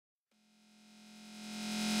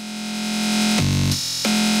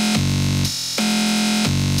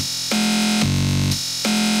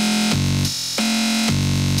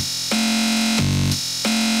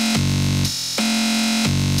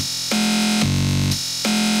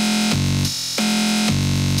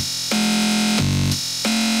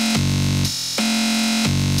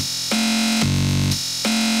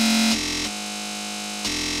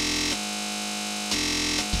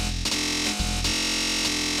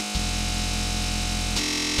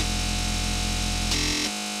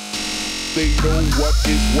They know what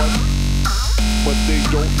is what, but they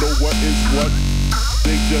don't know what is what.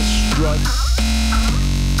 They just strut.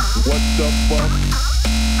 What the fuck?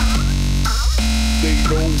 They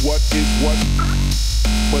know what is what,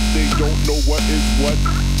 but they don't know what is what.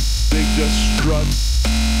 They just strut.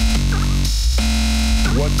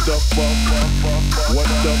 What the fuck? What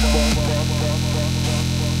the fuck?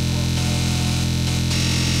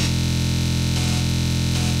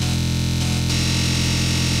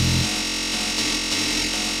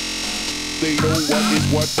 They know what is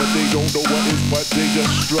what, but they don't know what is what. They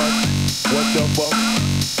just strut. What the fuck?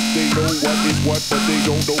 They know what is what, but they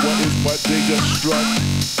don't know what is what. They just strut.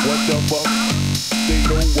 What the fuck? They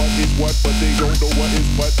know what is what, but they don't know what is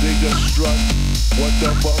what. They just strut. What the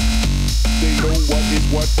fuck? They know what is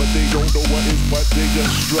what, but they don't know what is what. They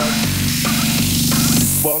just strut.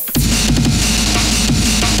 Fuck.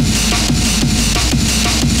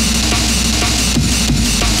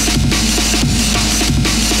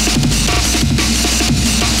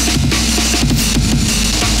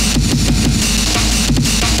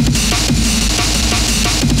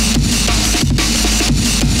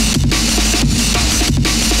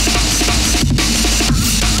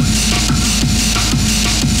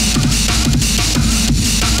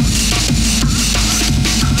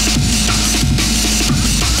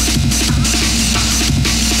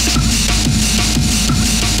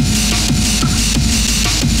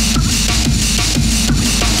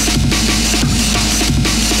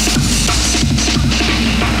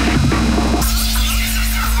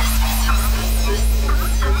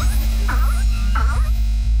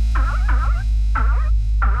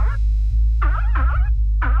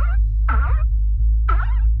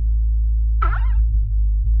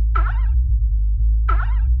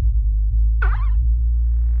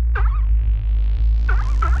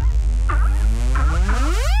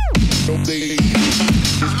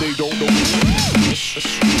 They don't know.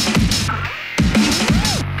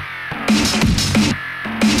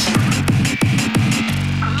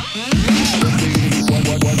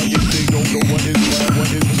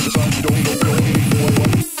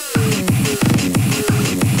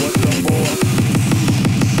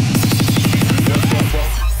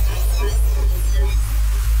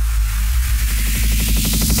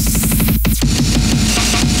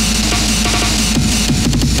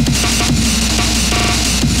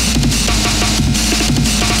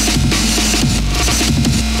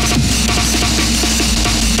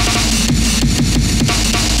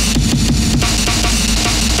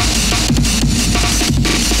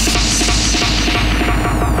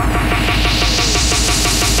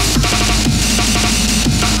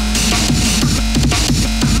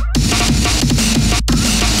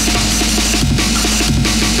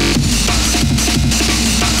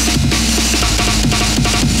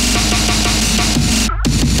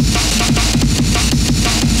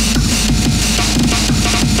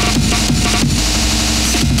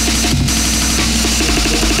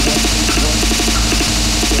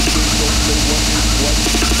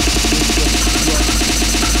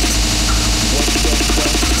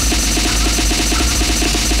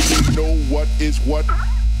 Is what,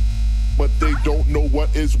 but they don't know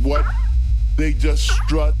what is what. They just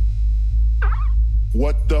strut.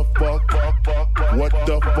 What the fuck? What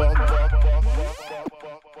the fuck?